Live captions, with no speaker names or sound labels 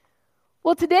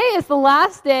Well, today is the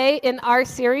last day in our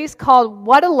series called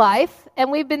What a Life,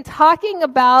 and we've been talking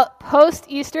about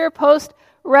post-Easter,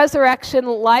 post-resurrection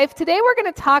life. Today we're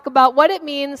going to talk about what it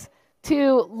means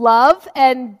to love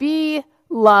and be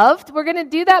loved. We're going to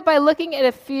do that by looking at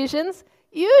Ephesians.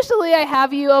 Usually I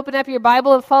have you open up your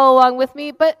Bible and follow along with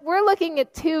me, but we're looking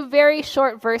at two very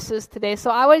short verses today, so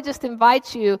I would just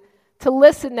invite you to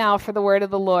listen now for the word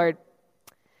of the Lord.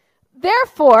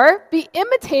 Therefore, be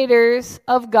imitators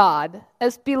of God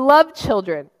as beloved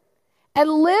children, and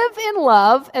live in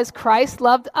love as Christ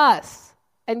loved us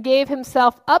and gave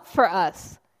himself up for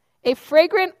us, a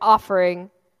fragrant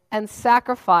offering and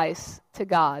sacrifice to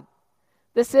God.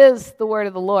 This is the word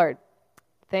of the Lord.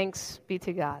 Thanks be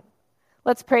to God.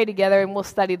 Let's pray together and we'll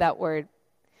study that word.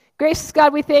 Gracious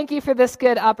God, we thank you for this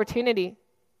good opportunity.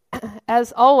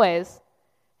 As always,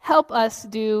 help us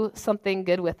do something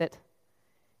good with it.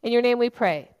 In your name we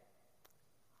pray.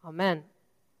 Amen.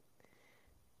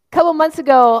 A couple months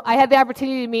ago, I had the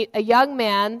opportunity to meet a young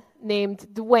man named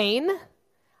Dwayne.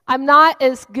 I'm not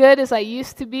as good as I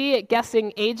used to be at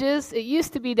guessing ages. It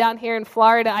used to be down here in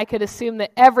Florida, I could assume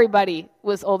that everybody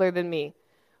was older than me.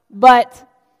 But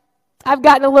I've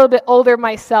gotten a little bit older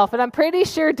myself, and I'm pretty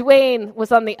sure Dwayne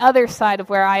was on the other side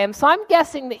of where I am. So I'm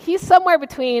guessing that he's somewhere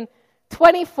between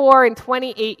 24 and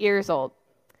 28 years old.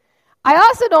 I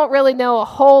also don't really know a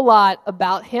whole lot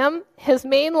about him. His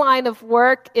main line of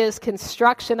work is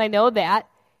construction, I know that.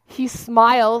 He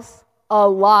smiles a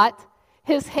lot.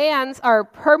 His hands are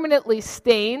permanently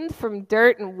stained from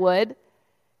dirt and wood.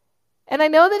 And I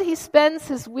know that he spends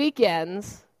his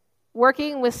weekends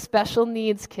working with special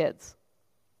needs kids.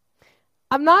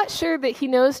 I'm not sure that he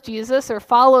knows Jesus or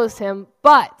follows him,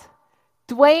 but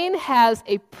Dwayne has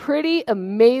a pretty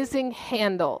amazing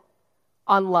handle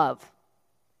on love.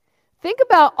 Think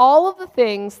about all of the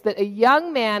things that a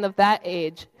young man of that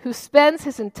age who spends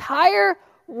his entire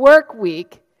work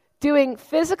week doing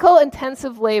physical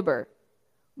intensive labor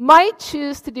might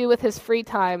choose to do with his free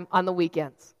time on the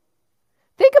weekends.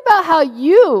 Think about how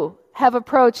you have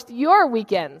approached your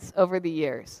weekends over the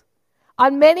years.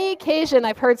 On many occasions,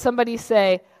 I've heard somebody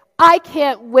say, I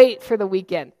can't wait for the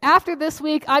weekend. After this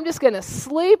week, I'm just going to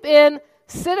sleep in,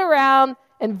 sit around,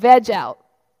 and veg out.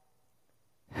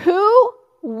 Who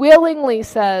willingly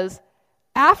says,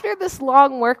 after this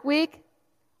long work week,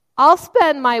 I'll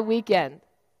spend my weekend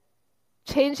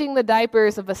changing the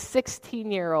diapers of a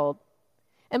 16-year-old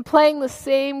and playing the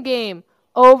same game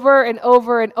over and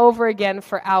over and over again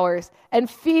for hours and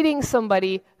feeding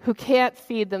somebody who can't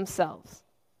feed themselves?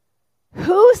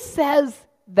 Who says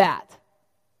that?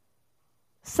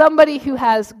 Somebody who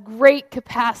has great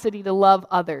capacity to love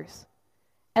others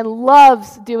and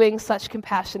loves doing such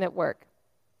compassionate work.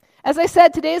 As I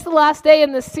said, today is the last day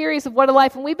in this series of What a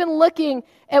Life, and we've been looking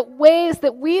at ways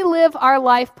that we live our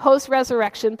life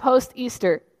post-resurrection,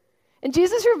 post-Easter. And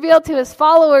Jesus revealed to his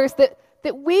followers that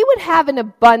we would have an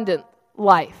abundant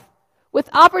life with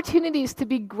opportunities to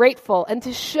be grateful and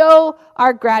to show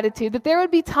our gratitude, that there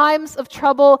would be times of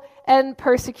trouble and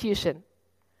persecution.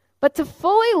 But to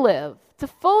fully live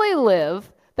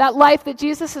that life that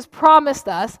Jesus has promised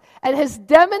us and has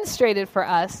demonstrated for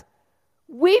us,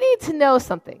 we need to know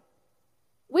something.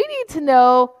 We need to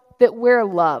know that we're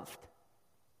loved.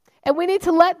 And we need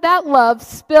to let that love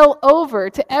spill over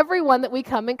to everyone that we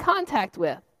come in contact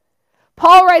with.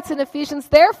 Paul writes in Ephesians,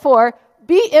 therefore,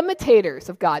 be imitators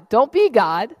of God. Don't be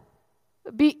God.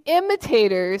 Be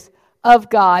imitators of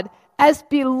God as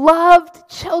beloved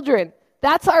children.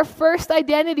 That's our first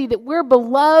identity, that we're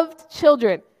beloved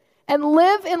children. And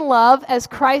live in love as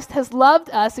Christ has loved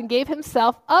us and gave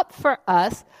himself up for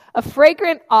us, a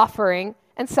fragrant offering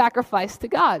and sacrifice to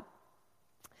God.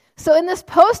 So in this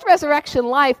post-resurrection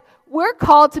life, we're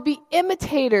called to be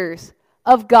imitators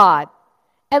of God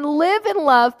and live in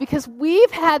love because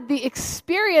we've had the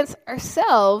experience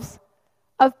ourselves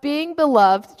of being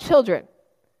beloved children.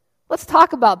 Let's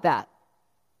talk about that.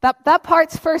 That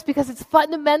part's first because it's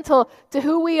fundamental to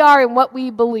who we are and what we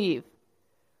believe.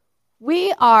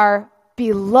 We are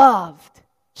beloved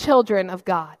children of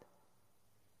God.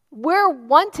 We're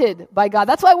wanted by God.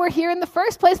 That's why we're here in the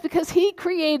first place, because he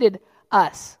created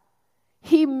us.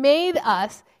 He made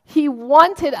us. He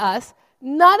wanted us.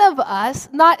 None of us,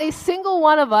 not a single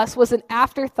one of us, was an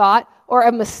afterthought or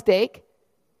a mistake.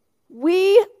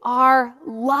 We are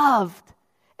loved,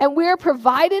 and we are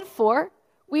provided for.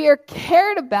 We are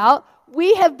cared about.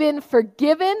 We have been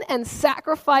forgiven and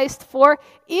sacrificed for,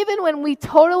 even when we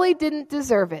totally didn't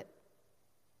deserve it.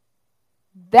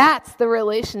 That's the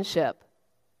relationship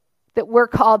that we're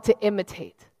called to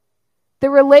imitate. The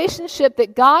relationship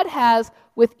that God has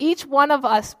with each one of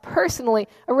us personally,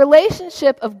 a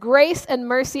relationship of grace and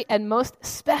mercy, and most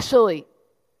especially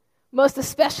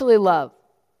love.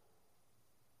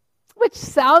 Which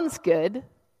sounds good,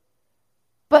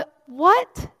 but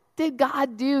what did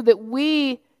God do that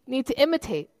we need to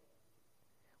imitate?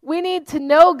 We need to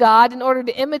know God in order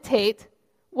to imitate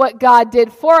what God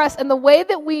did for us, and the way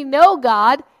that we know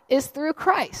God is through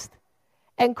Christ.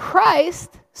 And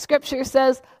Christ, Scripture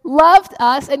says, loved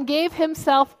us and gave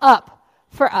himself up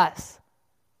for us.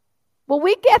 Well,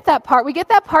 we get that part. We get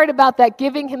that part about that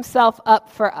giving himself up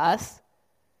for us.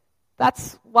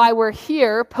 That's why we're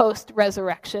here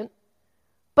post-resurrection.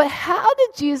 But how did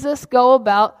Jesus go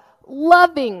about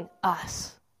loving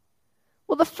us?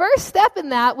 Well, the first step in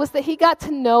that was that he got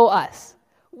to know us.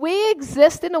 We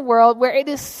exist in a world where it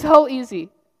is so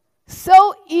easy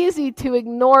to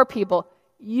ignore people.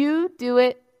 You do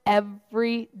it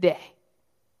every day.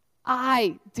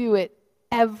 I do it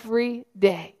every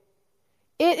day.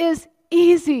 It is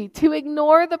easy to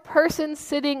ignore the person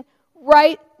sitting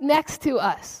right next to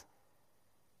us.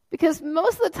 Because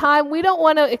most of the time, we don't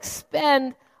want to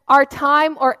expend our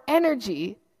time or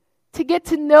energy to get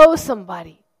to know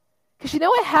somebody. Because you know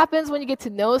what happens when you get to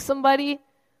know somebody?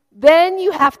 Then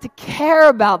you have to care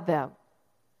about them.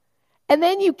 And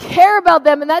then you care about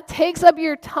them, and that takes up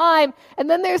your time. And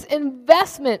then there's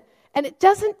investment. And it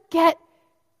doesn't get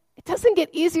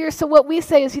easier. So what we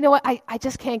say is, you know what, I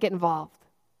just can't get involved.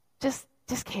 Just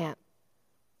can't.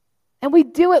 And we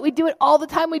do it. We do it all the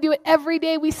time. We do it every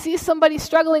day. We see somebody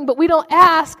struggling, but we don't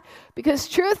ask because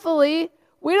truthfully,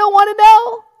 we don't want to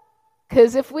know.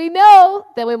 Because if we know,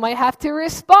 then we might have to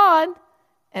respond.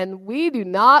 And we do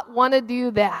not want to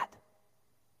do that.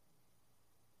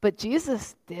 But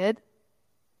Jesus did.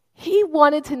 He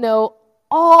wanted to know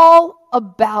all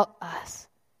about us.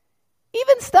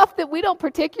 Even stuff that we don't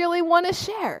particularly want to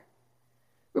share.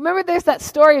 Remember there's that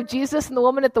story of Jesus and the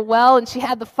woman at the well, and she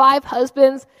had the 5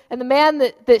 husbands, and the man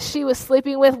that she was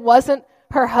sleeping with wasn't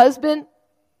her husband?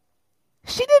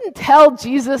 She didn't tell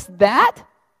Jesus that.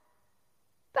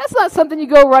 That's not something you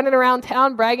go running around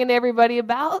town bragging to everybody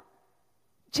about.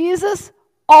 Jesus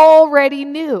already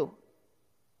knew.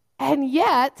 And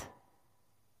yet,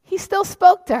 he still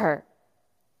spoke to her.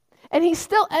 And he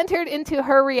still entered into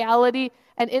her reality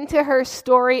and into her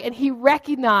story, and he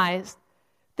recognized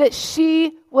that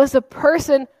she was a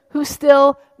person who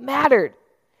still mattered.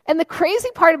 And the crazy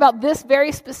part about this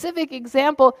very specific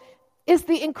example is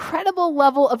the incredible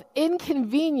level of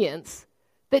inconvenience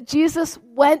that Jesus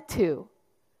went to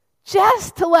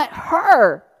just to let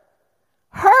her,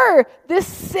 this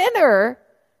sinner,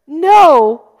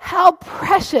 know how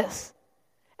precious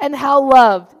and how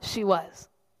loved she was.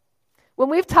 When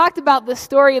we've talked about this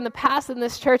story in the past in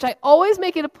this church, I always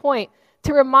make it a point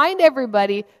to remind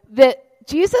everybody that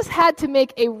Jesus had to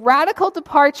make a radical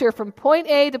departure from point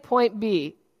A to point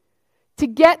B to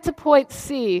get to point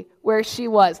C where she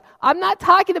was. I'm not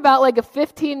talking about like a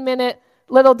 15-minute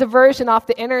little diversion off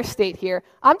the interstate here.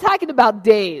 I'm talking about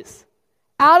days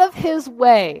out of his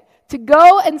way to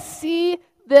go and see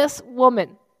this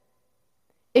woman.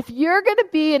 If you're going to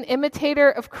be an imitator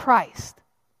of Christ,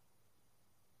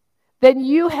 then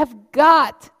you have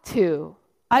got to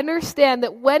understand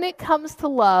that when it comes to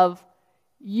love,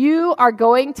 you are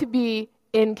going to be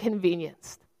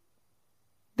inconvenienced.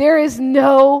 There is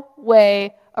no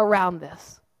way around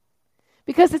this.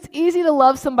 Because it's easy to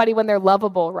love somebody when they're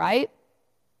lovable, right?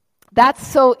 That's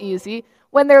so easy.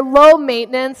 When they're low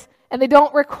maintenance and they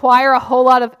don't require a whole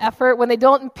lot of effort, when they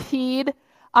don't impede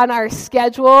on our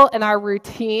schedule and our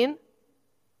routine.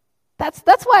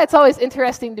 That's why it's always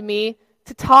interesting to me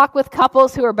to talk with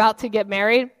couples who are about to get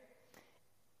married.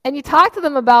 And you talk to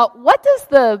them about what does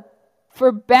the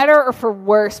for better or for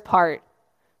worse part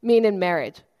mean in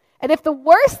marriage. And if the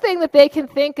worst thing that they can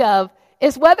think of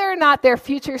is whether or not their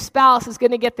future spouse is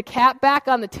going to get the cap back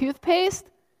on the toothpaste,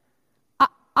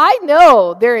 I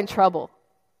know they're in trouble.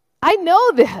 I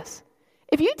know this.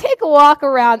 If you take a walk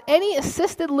around any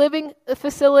assisted living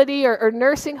facility or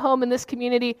nursing home in this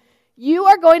community, you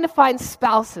are going to find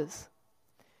spouses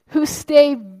who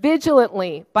stay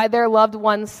vigilantly by their loved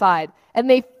one's side. And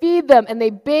they feed them, and they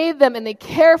bathe them, and they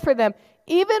care for them,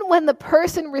 even when the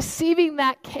person receiving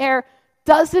that care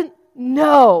doesn't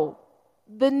know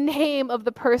the name of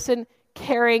the person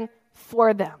caring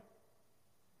for them.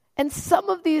 And some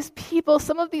of these people,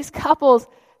 some of these couples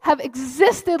have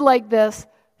existed like this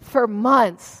for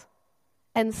months,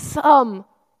 and some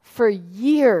for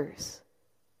years.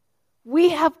 We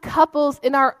have couples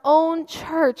in our own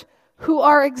church who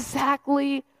are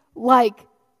exactly like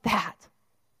that.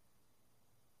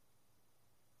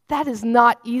 That is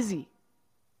not easy.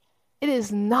 It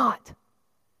is not.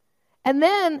 And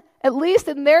then, at least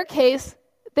in their case,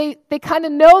 they kind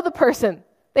of know the person.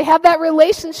 They have that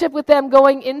relationship with them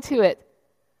going into it.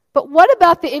 But what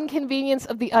about the inconvenience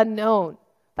of the unknown?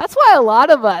 That's why a lot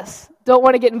of us don't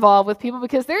want to get involved with people,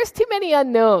 because there's too many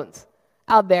unknowns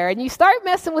out there. And you start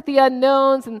messing with the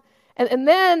unknowns, and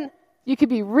then you could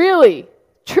be really,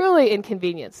 truly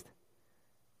inconvenienced.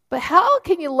 But how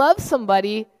can you love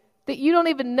somebody that you don't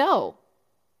even know?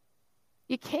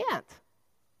 You can't.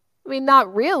 I mean,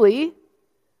 not really.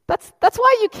 That's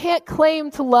why you can't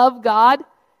claim to love God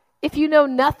if you know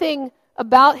nothing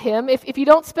about him, if you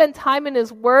don't spend time in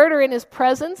his word or in his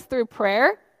presence through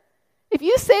prayer. If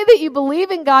you say that you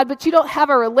believe in God, but you don't have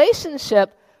a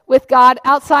relationship with God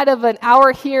outside of an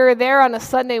hour here or there on a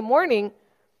Sunday morning,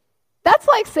 that's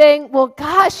like saying, well,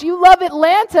 gosh, you love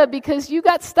Atlanta because you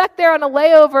got stuck there on a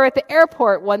layover at the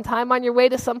airport one time on your way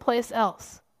to someplace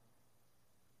else.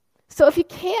 So if you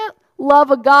can't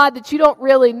love a God that you don't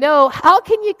really know, how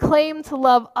can you claim to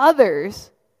love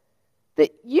others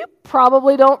that you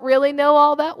probably don't really know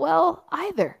all that well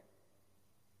either?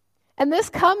 And this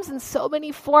comes in so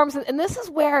many forms, and this is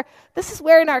where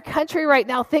in our country right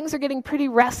now things are getting pretty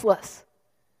restless,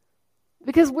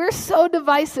 because we're so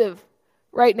divisive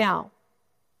right now,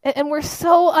 and we're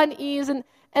so unease, and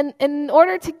in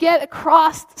order to get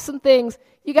across some things,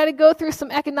 you got to go through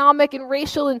some economic and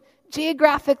racial and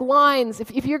geographic lines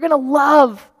if you're going to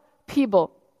love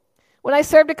people. When I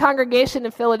served a congregation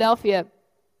in Philadelphia,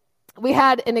 we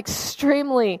had an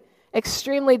extremely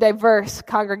diverse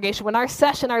congregation. When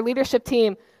our leadership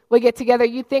team would get together,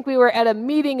 you'd think we were at a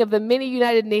meeting of the mini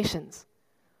United Nations.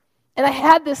 And I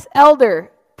had this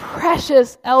elder,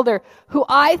 precious elder, who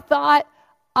I thought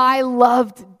I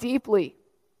loved deeply,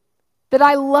 that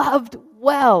I loved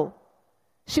well.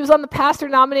 She was on the pastor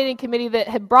nominating committee that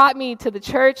had brought me to the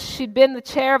church. She'd been the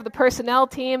chair of the personnel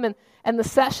team and the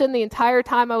session the entire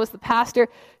time I was the pastor.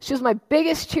 She was my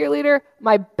biggest cheerleader,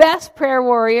 my best prayer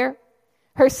warrior.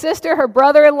 Her sister, her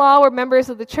brother-in-law were members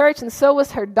of the church, and so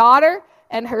was her daughter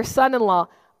and her son-in-law.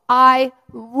 I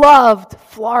loved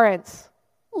Florence,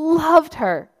 loved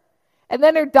her. And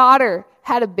then her daughter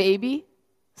had a baby,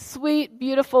 sweet,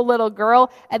 beautiful little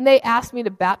girl, and they asked me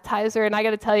to baptize her. And I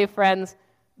got to tell you, friends,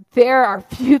 there are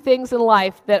few things in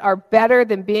life that are better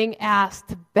than being asked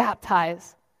to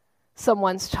baptize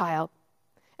someone's child.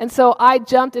 And so I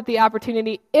jumped at the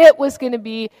opportunity. It was going to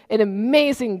be an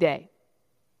amazing day.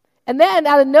 And then,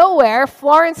 out of nowhere,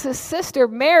 Florence's sister,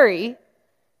 Mary,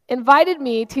 invited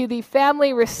me to the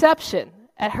family reception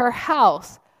at her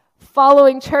house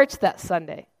following church that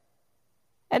Sunday.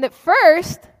 And at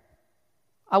first,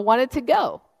 I wanted to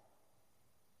go.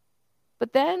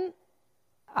 But then,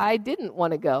 I didn't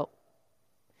want to go.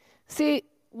 See,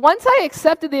 once I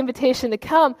accepted the invitation to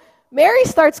come, Mary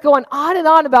starts going on and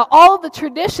on about all of the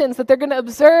traditions that they're going to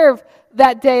observe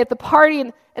that day at the party,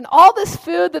 and all this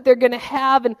food that they're going to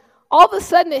have. And all of a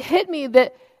sudden it hit me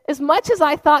that as much as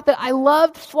I thought that I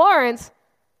loved Florence,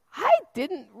 I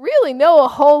didn't really know a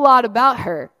whole lot about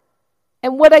her.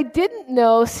 And what I didn't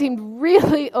know seemed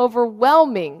really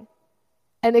overwhelming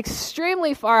and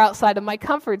extremely far outside of my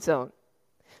comfort zone.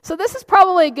 So this is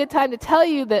probably a good time to tell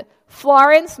you that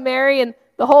Florence, Mary, and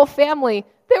the whole family,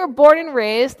 they were born and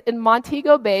raised in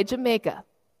Montego Bay, Jamaica.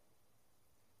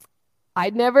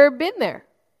 I'd never been there.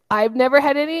 I've never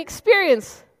had any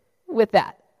experience with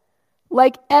that.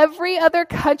 Like every other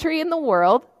country in the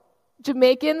world,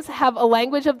 Jamaicans have a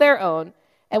language of their own.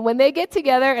 And when they get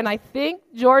together, and I think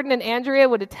Jordan and Andrea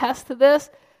would attest to this,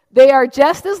 they are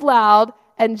just as loud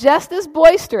and just as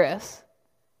boisterous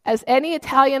as any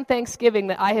Italian Thanksgiving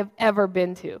that I have ever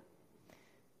been to.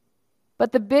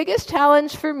 But the biggest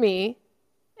challenge for me,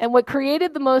 and what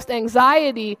created the most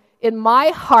anxiety in my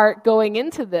heart going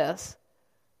into this,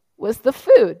 was the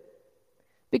food.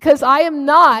 Because I am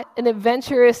not an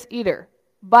adventurous eater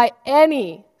by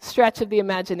any stretch of the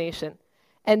imagination.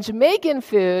 And Jamaican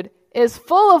food is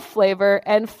full of flavor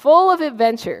and full of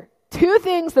adventure. Two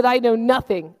things that I know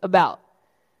nothing about.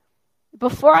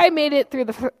 Before I made it through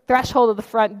the threshold of the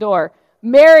front door,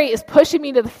 Mary is pushing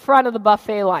me to the front of the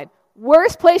buffet line.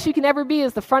 Worst place you can ever be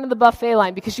is the front of the buffet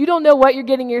line, because you don't know what you're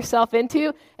getting yourself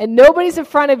into, and nobody's in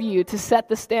front of you to set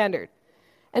the standard.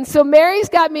 And so Mary's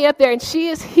got me up there, and she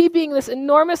is heaping this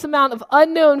enormous amount of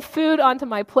unknown food onto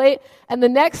my plate, and the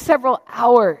next several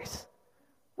hours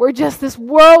were just this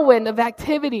whirlwind of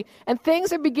activity, and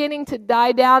things are beginning to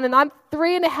die down, and I'm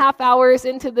 3.5 hours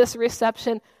into this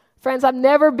reception. Friends, I've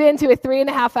never been to a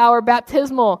 3.5-hour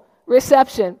baptismal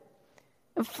reception.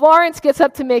 And Florence gets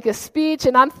up to make a speech,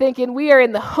 and I'm thinking, we are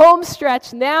in the home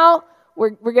stretch now.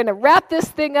 We're going to wrap this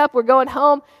thing up. We're going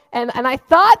home. And I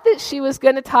thought that she was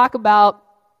going to talk about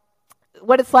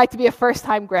what it's like to be a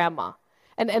first-time grandma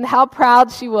and how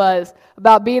proud she was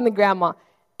about being the grandma.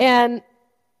 And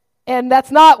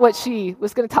that's not what she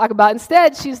was going to talk about.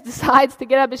 Instead, she decides to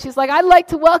get up and she's like, I'd like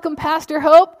to welcome Pastor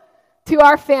Hope to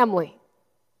our family.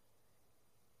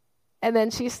 And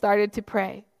then she started to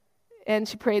pray. And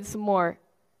she prayed some more.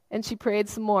 And she prayed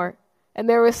some more. And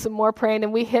there was some more praying.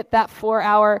 And we hit that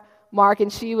 4-hour mark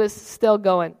and she was still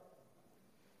going.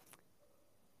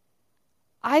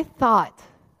 I thought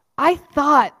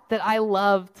that I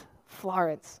loved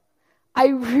Florence. I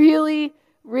really,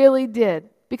 really did.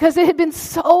 Because it had been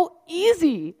so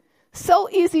easy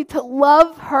to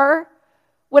love her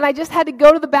when I just had to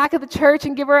go to the back of the church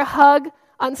and give her a hug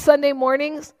on Sunday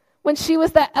mornings, when she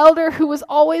was that elder who was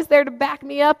always there to back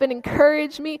me up and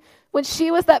encourage me, when she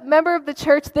was that member of the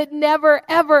church that never,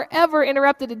 ever, ever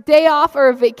interrupted a day off or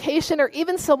a vacation or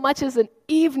even so much as an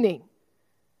evening.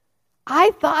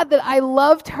 I thought that I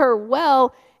loved her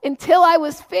well until I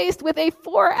was faced with a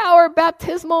 4-hour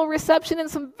baptismal reception and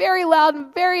some very loud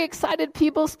and very excited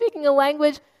people speaking a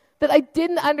language that I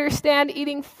didn't understand,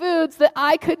 eating foods that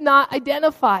I could not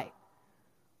identify.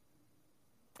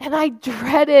 And I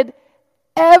dreaded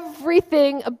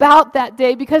everything about that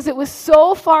day because it was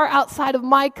so far outside of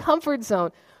my comfort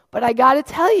zone. But I got to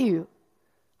tell you,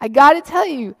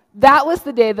 that was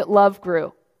the day that love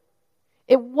grew.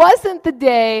 It wasn't the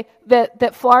day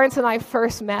that Florence and I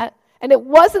first met. And it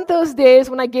wasn't those days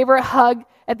when I gave her a hug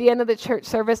at the end of the church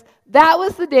service. That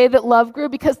was the day that love grew,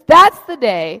 because that's the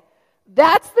day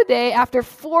after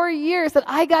 4 years that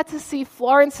I got to see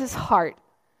Florence's heart.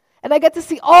 And I got to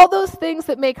see all those things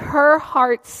that make her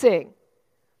heart sing.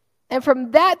 And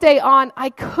from that day on, I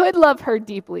could love her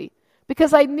deeply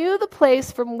because I knew the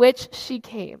place from which she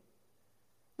came.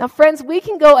 Now, friends, we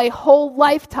can go a whole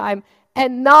lifetime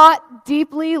and not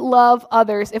deeply love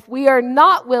others if we are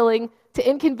not willing to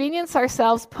inconvenience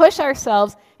ourselves, push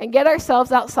ourselves, and get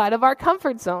ourselves outside of our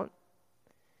comfort zone.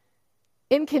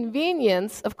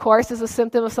 Inconvenience, of course, is a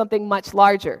symptom of something much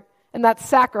larger, and that's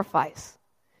sacrifice.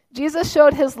 Jesus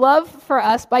showed his love for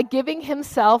us by giving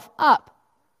himself up.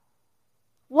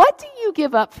 What do you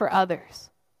give up for others?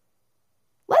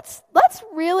 Let's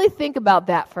really think about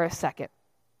that for a second.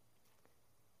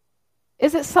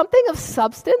 Is it something of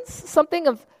substance, something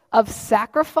of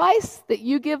sacrifice that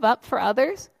you give up for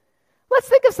others? Let's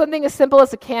think of something as simple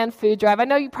as a canned food drive. I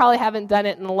know you probably haven't done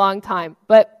it in a long time,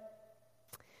 but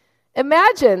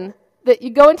imagine that you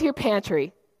go into your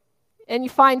pantry and you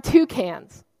find 2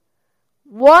 cans.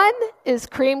 One is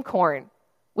cream corn,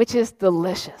 which is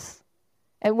delicious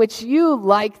and which you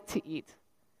like to eat.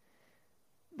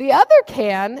 The other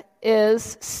can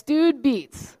is stewed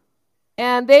beets,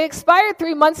 and they expired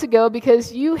 3 months ago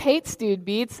because you hate stewed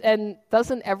beets, and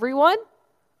doesn't everyone?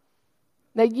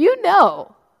 Now you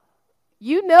know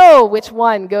which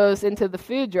one goes into the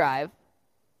food drive,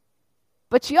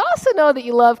 but you also know that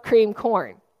you love cream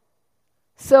corn.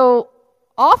 So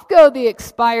off go the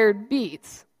expired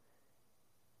beets.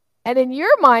 And in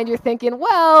your mind, you're thinking,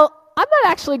 well, I'm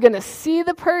not actually going to see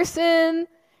the person,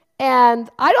 and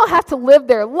I don't have to live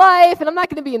their life, and I'm not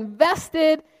going to be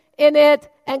invested in it.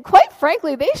 And quite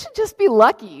frankly, they should just be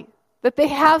lucky that they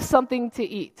have something to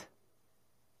eat.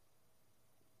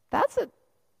 That's a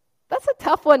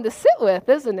tough one to sit with,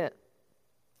 isn't it?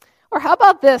 Or how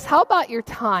about this? How about your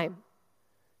time?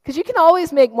 Because you can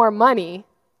always make more money,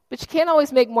 but you can't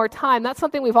always make more time. That's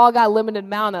something we've all got a limited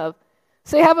amount of.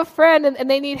 So you have a friend and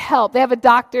they need help. They have a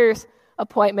doctor's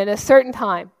appointment at a certain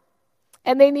time,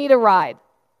 and they need a ride.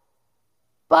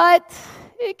 But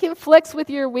it conflicts with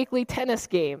your weekly tennis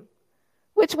game,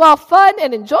 which, while fun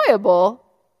and enjoyable,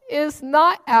 is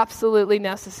not absolutely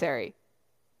necessary.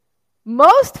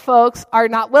 Most folks are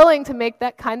not willing to make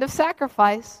that kind of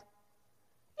sacrifice.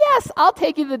 Yes, I'll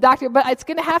take you to the doctor, but it's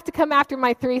going to have to come after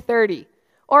my 3:30.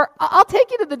 Or I'll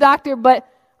take you to the doctor, but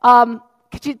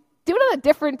could you do it on a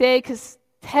different day, because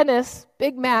tennis,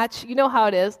 big match, you know how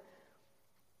it is.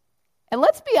 And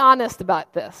let's be honest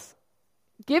about this.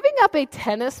 Giving up a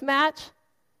tennis match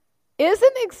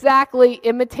isn't exactly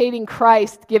imitating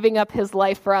Christ giving up his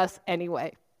life for us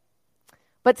anyway.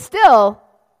 But still,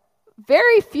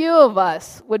 very few of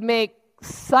us would make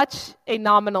such a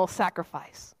nominal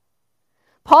sacrifice.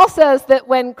 Paul says that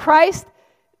when Christ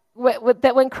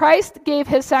gave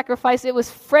his sacrifice, it was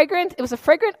fragrant. It was a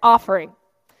fragrant offering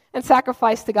and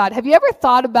sacrifice to God. Have you ever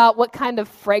thought about what kind of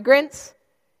fragrance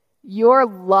your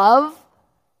love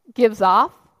gives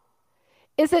off?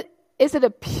 Is it a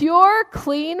pure,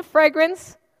 clean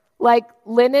fragrance, like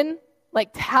linen,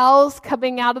 like towels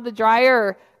coming out of the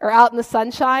dryer or out in the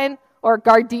sunshine, or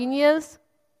gardenias?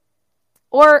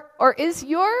 Or is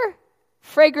your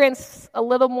fragrance a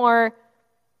little more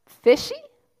fishy,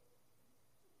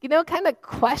 kind of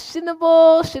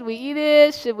questionable. Should we eat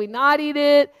it? Should we not eat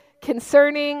it?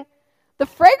 Concerning. The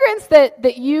fragrance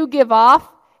that you give off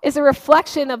is a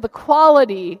reflection of the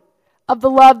quality of the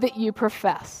love that you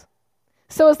profess.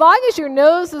 So as long as your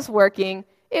nose is working,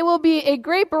 it will be a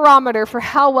great barometer for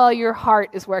how well your heart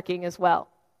is working as well.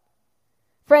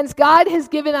 Friends, God has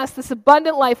given us this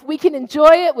abundant life. We can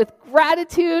enjoy it with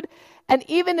gratitude, and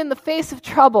even in the face of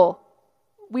trouble,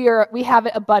 we have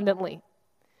it abundantly.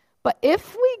 But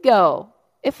if we go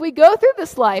through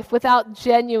this life without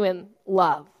genuine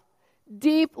love,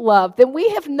 deep love, then we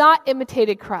have not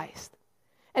imitated Christ.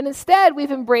 And instead,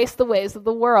 we've embraced the ways of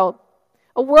the world.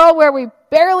 A world where we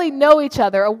barely know each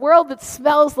other, a world that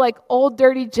smells like old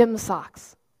dirty gym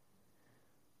socks.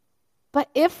 But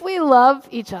if we love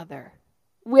each other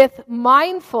with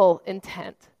mindful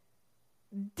intent,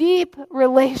 deep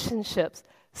relationships,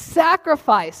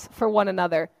 sacrifice for one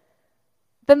another,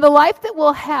 then the life that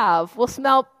we'll have will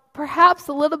smell perhaps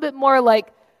a little bit more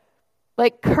like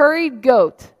curried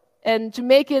goat and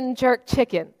Jamaican jerk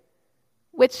chicken,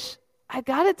 which I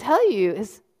gotta tell you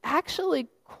is actually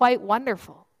quite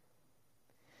wonderful.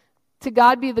 To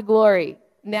God be the glory,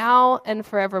 now and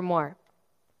forevermore.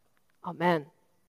 Amen.